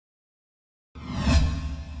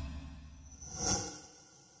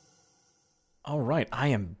Alright, I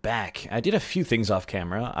am back. I did a few things off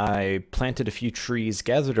camera. I planted a few trees,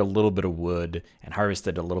 gathered a little bit of wood, and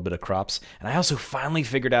harvested a little bit of crops. And I also finally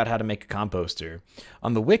figured out how to make a composter.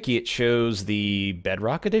 On the wiki it shows the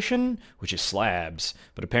Bedrock edition, which is slabs.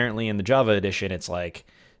 But apparently in the Java edition it's like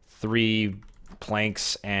 3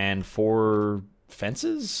 planks and 4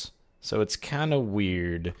 fences? So it's kind of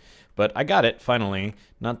weird. But I got it, finally.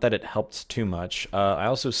 Not that it helped too much. I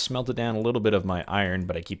also smelted down a little bit of my iron,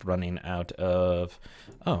 but I keep running out of...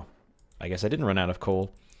 Oh, I guess I didn't run out of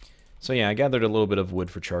coal. So yeah, I gathered a little bit of wood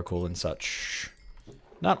for charcoal and such.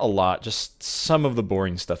 Not a lot, just some of the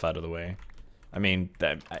boring stuff out of the way. I mean,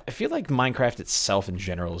 I feel like Minecraft itself in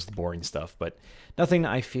general is the boring stuff, but nothing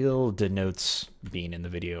I feel denotes being in the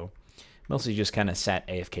video. Mostly just kind of sat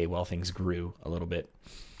AFK while things grew a little bit.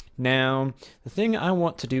 Now, the thing I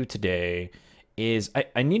want to do today is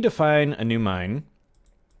I need to find a new mine,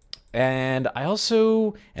 and I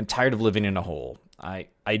also am tired of living in a hole. I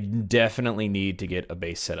definitely need to get a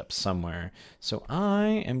base set up somewhere, so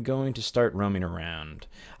I am going to start roaming around.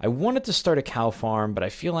 I wanted to start a cow farm, but I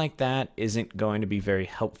feel like that isn't going to be very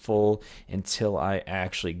helpful until I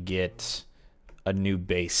actually get a new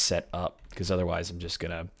base set up, because otherwise I'm just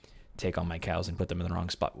going to take all my cows and put them in the wrong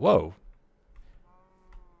spot. Whoa.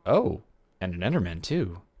 Oh, and an Enderman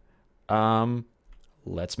too.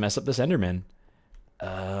 Let's mess up this Enderman.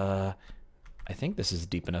 I think this is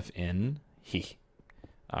deep enough in.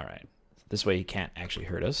 Alright. This way he can't actually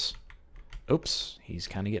hurt us. Oops, he's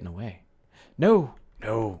kind of getting away. No,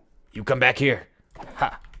 no, you come back here.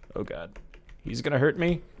 Ha! Oh god. He's gonna hurt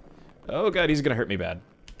me? Oh god, he's gonna hurt me bad.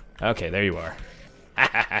 Okay, there you are. Ha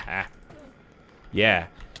ha ha ha. Yeah,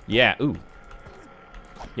 yeah, ooh.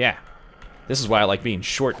 Yeah. This is why I like being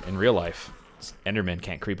short in real life. Endermen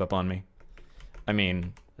can't creep up on me. I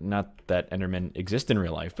mean, not that Endermen exist in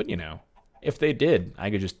real life, but you know, if they did, I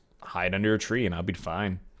could just hide under a tree and I'll be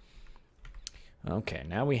fine. Okay,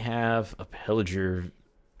 now we have a pillager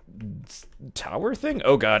tower thing?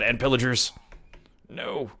 Oh god, and pillagers.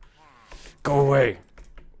 No. Go away.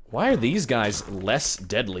 Why are these guys less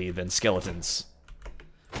deadly than skeletons?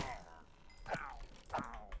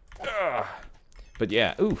 Ugh. But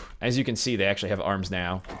yeah, ooh, as you can see, they actually have arms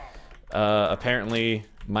now. Apparently,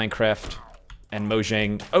 Minecraft and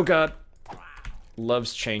Mojang, oh god,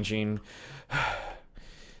 loves changing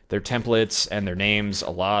their templates and their names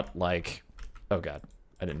a lot, like, oh god,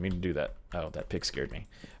 I didn't mean to do that. Oh, that pig scared me.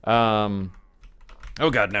 Oh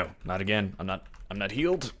god, no, not again. I'm not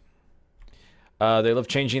healed. They love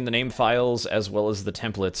changing the name files as well as the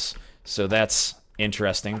templates, so that's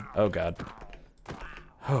interesting. Oh god.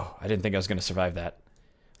 Oh, I didn't think I was going to survive that.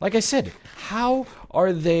 Like I said, how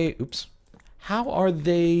are they... Oops. How are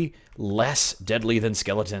they less deadly than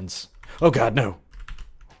skeletons? Oh god, no.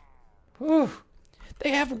 Whew.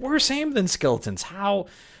 They have worse aim than skeletons. How?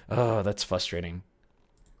 Oh, that's frustrating.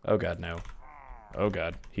 Oh god, no. Oh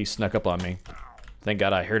god, he snuck up on me. Thank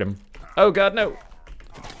god I heard him. Oh god, no.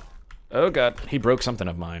 Oh god, he broke something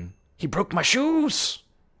of mine. He broke my shoes!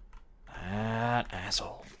 That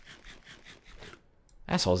asshole.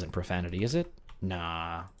 Asshole isn't profanity, is it?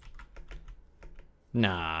 Nah.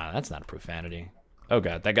 Nah, that's not profanity. Oh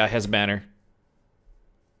god, that guy has a banner.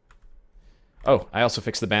 Oh, I also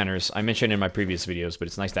fixed the banners. I mentioned in my previous videos, but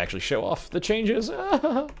it's nice to actually show off the changes.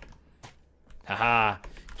 Haha.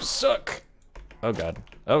 Suck. Oh god.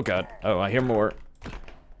 Oh god. Oh, I hear more.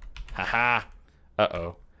 Haha.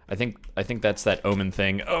 Uh-oh. I think that's that omen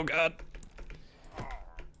thing. Oh god.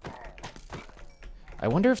 I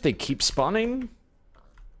wonder if they keep spawning?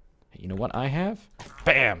 You know what I have?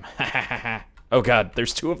 Bam! Oh god,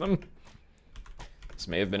 there's 2 of them? This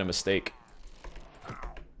may have been a mistake.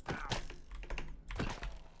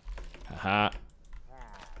 Haha.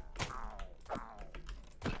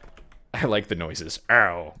 I like the noises.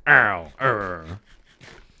 Ow, ow, arr.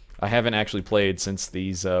 I haven't actually played since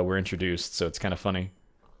these were introduced, so it's kind of funny.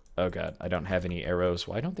 Oh god, I don't have any arrows.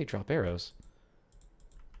 Why don't they drop arrows?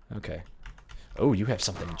 Okay. Oh, you have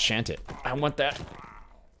something. Enchant it. I want that.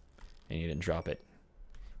 And you didn't drop it.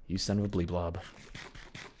 You son of a bleeblob.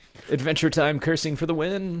 Adventure time cursing for the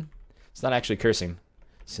win. It's not actually cursing,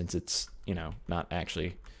 since it's, you know, not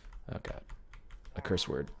actually, oh god, a curse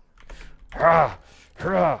word. Hurrah!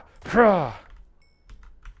 Hurrah! Hurrah!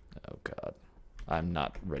 Oh god, I'm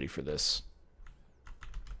not ready for this.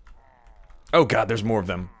 Oh god, there's more of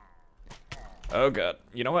them. Oh god,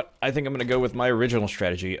 you know what? I think I'm gonna go with my original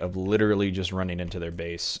strategy of literally just running into their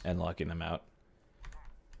base and locking them out.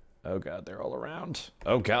 Oh god, they're all around.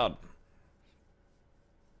 Oh god.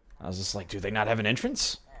 I was just like, do they not have an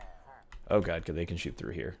entrance? Oh god, they can shoot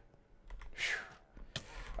through here.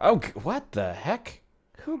 Oh, what the heck?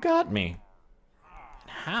 Who got me?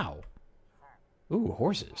 How? Ooh,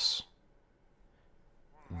 horses.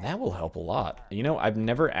 That will help a lot. You know, I've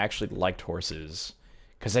never actually liked horses.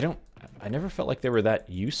 Because I never felt like they were that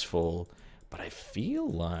useful. But I feel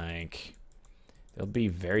like they'll be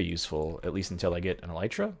very useful, at least until I get an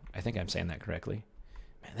elytra. I think I'm saying that correctly.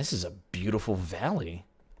 Man, this is a beautiful valley.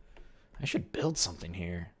 I should build something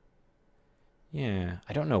here. Yeah,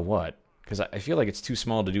 I don't know what. Because I feel like it's too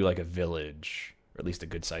small to do like a village. Or at least a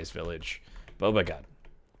good-sized village. But oh my god.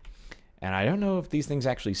 And I don't know if these things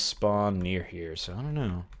actually spawn near here, so I don't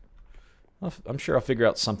know. I'm sure I'll figure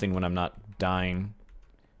out something when I'm not dying.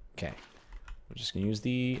 Okay. We're just going to use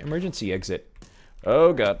the emergency exit.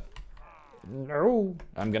 Oh god. No.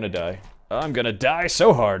 I'm going to die. I'm going to die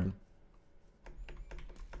so hard.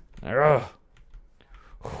 Ugh.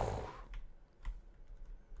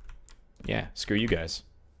 Yeah, screw you guys.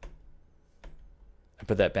 I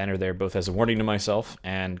put that banner there both as a warning to myself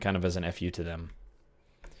and kind of as an FU to them.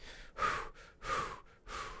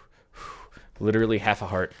 Literally half a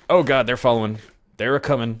heart. Oh god, they're following. They're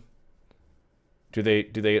a-coming. Do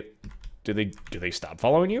they stop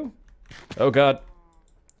following you? Oh god.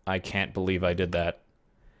 I can't believe I did that.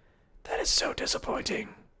 That is so disappointing.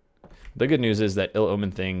 The good news is that ill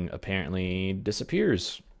omen thing apparently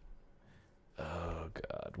disappears. Oh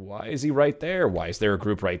god, why is he right there? Why is there a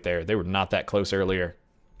group right there? They were not that close earlier.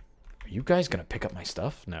 Are you guys gonna pick up my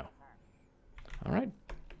stuff? No. Alright.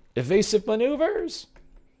 Evasive maneuvers!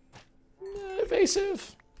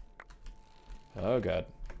 Evasive! Oh god,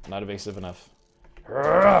 not evasive enough.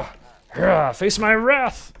 Face my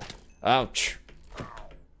wrath! Ouch.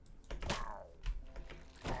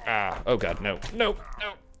 Ah, oh god, no, no,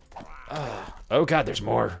 no. Oh god, there's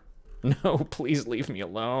more. No, please leave me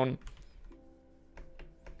alone.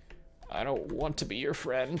 I don't want to be your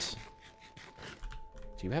friend.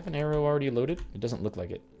 Do you have an arrow already loaded? It doesn't look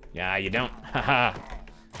like it. Yeah, you don't. Haha.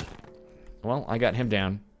 Well, I got him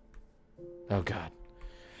down. Oh god.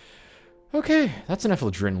 Okay, that's enough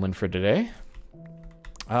adrenaline for today.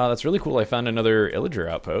 That's really cool. I found another Pillager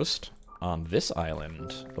outpost on this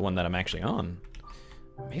island, the one that I'm actually on.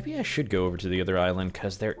 Maybe I should go over to the other island,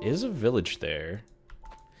 because there is a village there.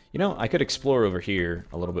 You know, I could explore over here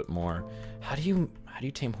a little bit more. How do you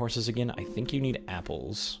tame horses again? I think you need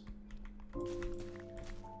apples.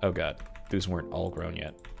 Oh god, those weren't all grown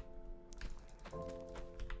yet.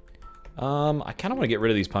 I kind of want to get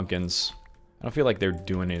rid of these pumpkins. I don't feel like they're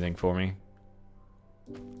doing anything for me.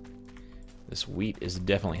 This wheat is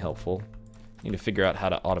definitely helpful. I need to figure out how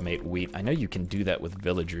to automate wheat. I know you can do that with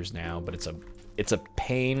villagers now, but it's a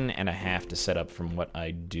pain and a half to set up from what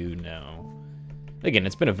I do know. Again,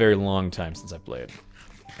 it's been a very long time since I played.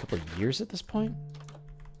 A couple of years at this point?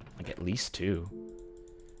 Like at least 2.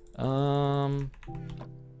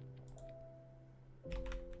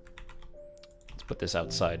 Let's put this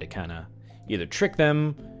outside to kind of either trick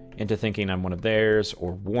them into thinking I'm one of theirs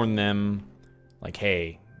or warn them like,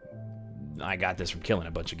 hey, I got this from killing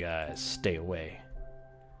a bunch of guys. Stay away.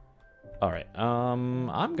 Alright,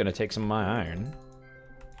 I'm gonna take some of my iron.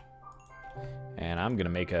 And I'm gonna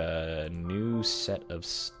make a new set of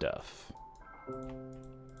stuff.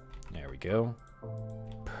 There we go.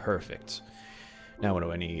 Perfect. Now what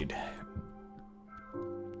do I need?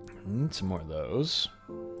 Need some more of those.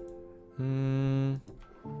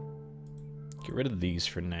 Get rid of these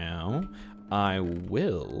for now. I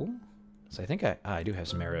will... So I think I do have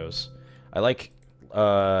some arrows. I like...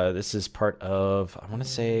 this is part of, I want to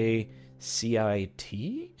say, CIT?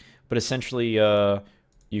 But essentially,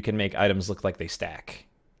 you can make items look like they stack.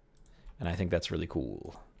 And I think that's really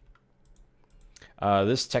cool.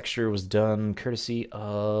 This texture was done courtesy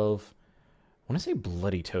of... I want to say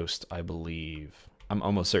Bloody Toast, I believe. I'm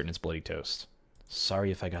almost certain it's Bloody Toast.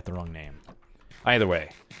 Sorry if I got the wrong name. Either way,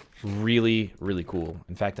 really, really cool.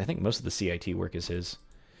 In fact, I think most of the CIT work is his.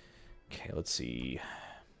 Okay, let's see.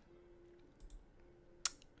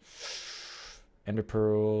 Ender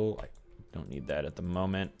Pearl. I don't need that at the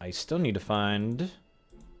moment. I still need to find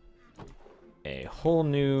a whole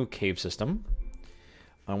new cave system.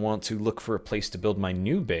 I want to look for a place to build my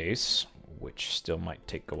new base, which still might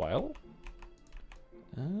take a while.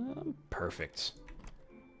 Perfect.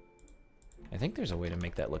 I think there's a way to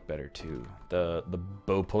make that look better too. The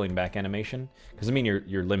bow pulling back animation, because I mean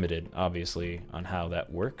you're limited obviously on how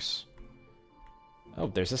that works. Oh,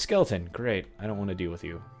 there's a skeleton. Great. I don't want to deal with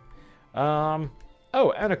you. Oh,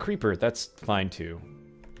 and a creeper. That's fine too.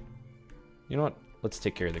 You know what? Let's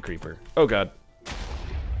take care of the creeper. Oh god.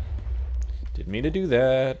 Didn't mean to do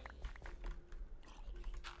that.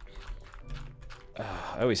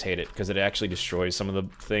 I always hate it because it actually destroys some of the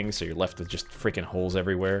things, so you're left with just freaking holes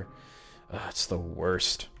everywhere. It's the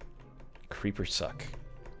worst. Creepers suck.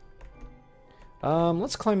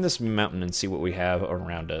 Let's climb this mountain and see what we have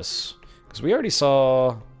around us. Because we already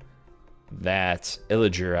saw that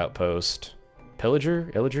Pillager outpost.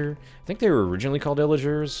 Pillager? Illager? I think they were originally called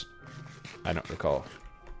Illagers. I don't recall.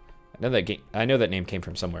 I know that name came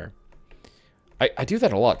from somewhere. I do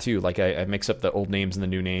that a lot too. Like I mix up the old names and the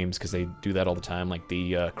new names because they do that all the time. Like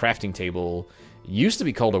the crafting table used to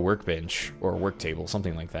be called a workbench or a work table,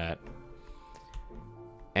 something like that.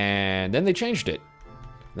 And then they changed it.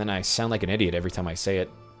 Then I sound like an idiot every time I say it.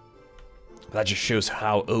 That just shows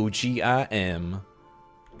how OG I am.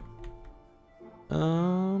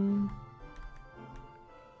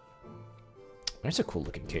 There's a cool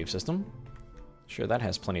looking cave system. Sure, that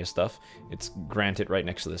has plenty of stuff. It's granted right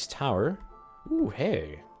next to this tower. Ooh,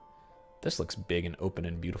 hey. This looks big and open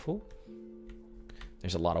and beautiful.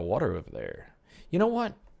 There's a lot of water over there. You know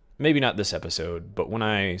what? Maybe not this episode, but when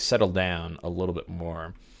I settle down a little bit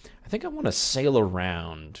more, I think I want to sail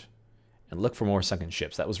around and look for more sunken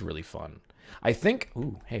ships. That was really fun. I think...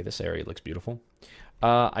 Ooh, hey, this area looks beautiful.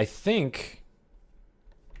 I think...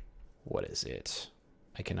 What is it?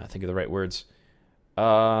 I cannot think of the right words.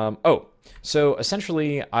 Oh, so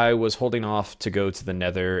essentially I was holding off to go to the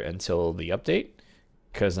Nether until the update.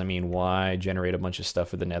 Because, I mean, why generate a bunch of stuff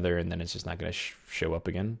for the Nether and then it's just not going to show up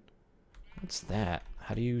again? What's that?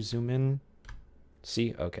 How do you zoom in?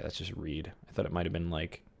 See? Okay, that's just read. I thought it might have been,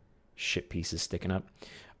 like, ship pieces sticking up.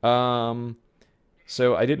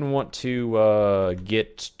 So I didn't want to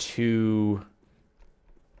get too...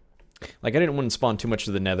 Like, I didn't want to spawn too much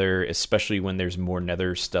of the Nether, especially when there's more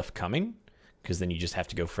Nether stuff coming. Because then you just have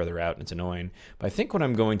to go further out and it's annoying. But I think what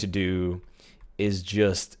I'm going to do is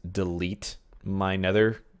just delete my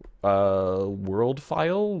Nether world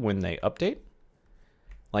file when they update.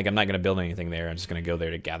 Like, I'm not going to build anything there. I'm just going to go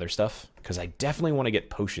there to gather stuff. Because I definitely want to get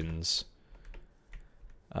potions.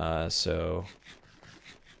 So,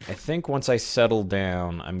 I think once I settle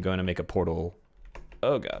down, I'm going to make a portal.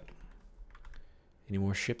 Oh, God. Any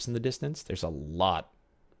more ships in the distance? There's a lot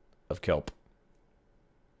of kelp.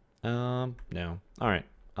 No. Alright.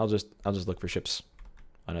 I'll just look for ships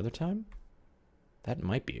another time. That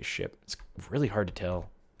might be a ship. It's really hard to tell.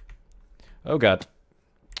 Oh, God.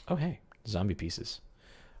 Oh, hey. Zombie pieces.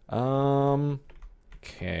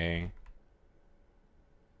 Okay.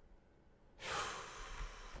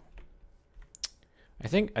 I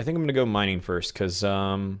think I'm gonna go mining first, because,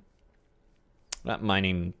 not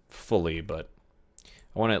mining fully, but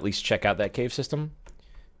I want to at least check out that cave system,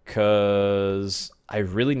 because I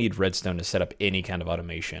really need redstone to set up any kind of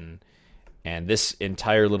automation. And this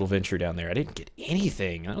entire little venture down there, I didn't get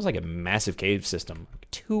anything. That was like a massive cave system.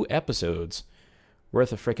 2 episodes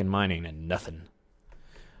worth of freaking mining and nothing.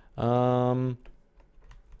 Oh,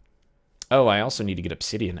 I also need to get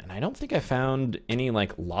obsidian, and I don't think I found any,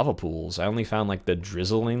 like, lava pools. I only found, like, the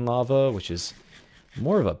drizzling lava, which is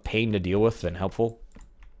more of a pain to deal with than helpful.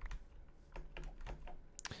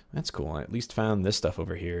 That's cool. I at least found this stuff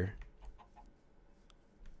over here.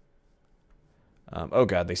 Oh,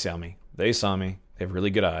 God, they saw me. They saw me. They have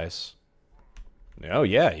really good eyes. Oh,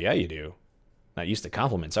 yeah, you do. Not used to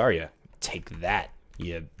compliments, are you? Take that,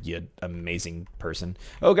 you amazing person.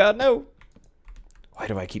 Oh, God, no! Why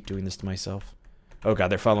do I keep doing this to myself? Oh, God,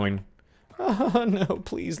 they're following. Oh, no,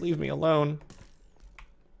 please leave me alone.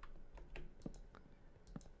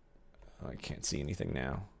 Oh, I can't see anything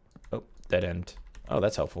now. Oh, dead end. Oh,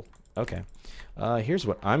 that's helpful. Okay. Here's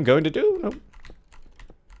what I'm going to do. Nope.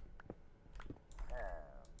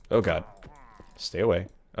 Oh, God. Stay away.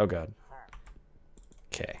 Oh, God.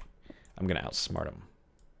 Okay. I'm going to outsmart him.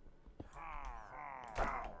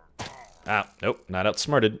 Ah, nope. Not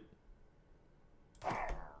outsmarted.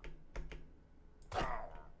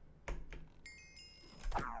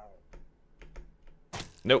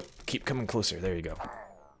 Nope. Keep coming closer. There you go.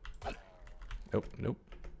 Nope. Nope.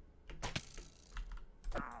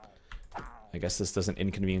 I guess this doesn't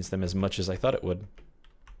inconvenience them as much as I thought it would.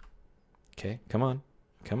 Okay. Come on.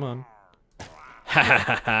 Come on. Ha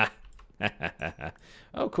ha ha ha.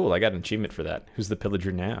 Oh, cool. I got an achievement for that. Who's the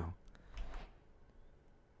pillager now?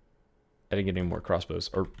 I didn't get any more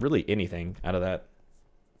crossbows. Or really anything out of that.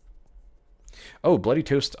 Oh, Bloody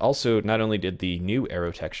Toast also not only did the new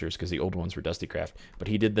arrow textures, because the old ones were Dusty Craft, but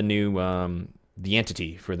he did the new, the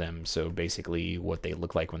entity for them. So basically what they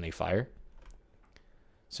look like when they fire.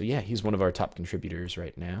 So yeah, he's one of our top contributors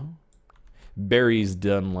right now. Barry's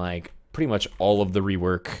done, like, pretty much all of the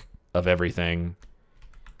rework of everything.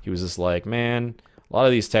 He was just like, man, a lot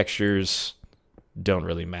of these textures don't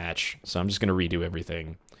really match, so I'm just going to redo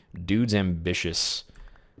everything. Dude's ambitious.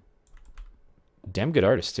 Damn good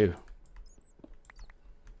artist, too.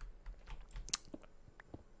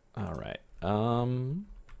 Alright,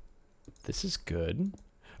 This is good.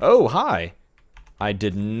 Oh, hi. I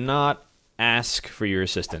did not ask for your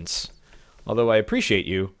assistance. Although I appreciate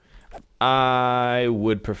you, I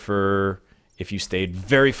would prefer if you stayed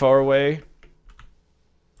very far away.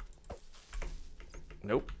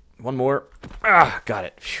 Nope. One more. Ah, got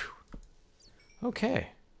it. Phew. Okay.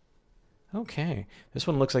 Okay. This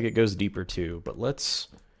one looks like it goes deeper too, but let's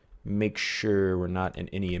make sure we're not in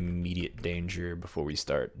any immediate danger before we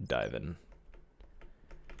start diving.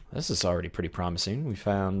 This is already pretty promising. We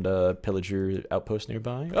found a Pillager outpost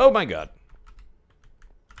nearby. Oh my god.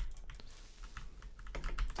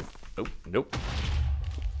 Oh, nope.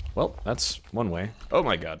 Well, that's one way. Oh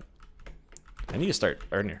my god. I need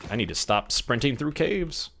to stop sprinting through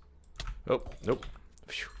caves. Oh, nope.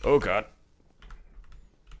 Phew. Oh god.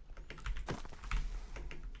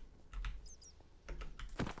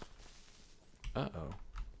 Uh-oh.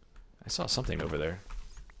 I saw something over there.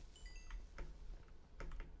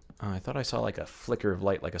 Oh, I thought I saw like a flicker of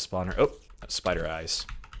light like a spawner. Oh, spider eyes.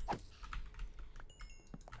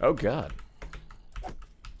 Oh god.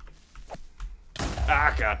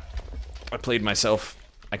 Ah, god. I played myself.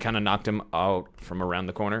 I kind of knocked him out from around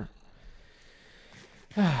the corner.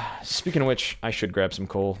 Speaking of which, I should grab some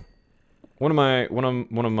coal. One of my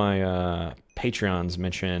Patreons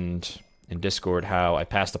mentioned in Discord how I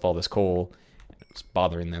passed up all this coal. It was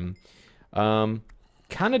bothering them.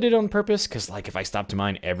 Kind of did it on purpose, because like if I stopped to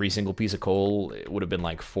mine every single piece of coal, it would have been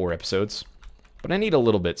like 4 episodes. But I need a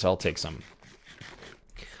little bit, so I'll take some.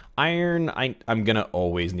 Iron, I'm gonna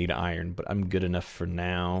always need iron, but I'm good enough for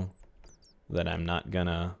now that I'm not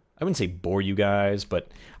gonna, I wouldn't say bore you guys, but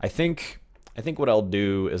I think what I'll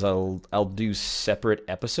do is I'll do separate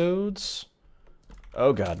episodes.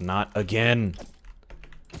 Oh god, not again.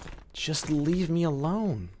 Just leave me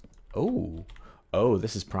alone. Oh,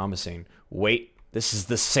 this is promising. Wait, this is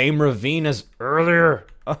the same ravine as earlier.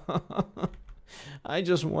 I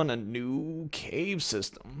just want a new cave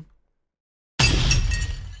system.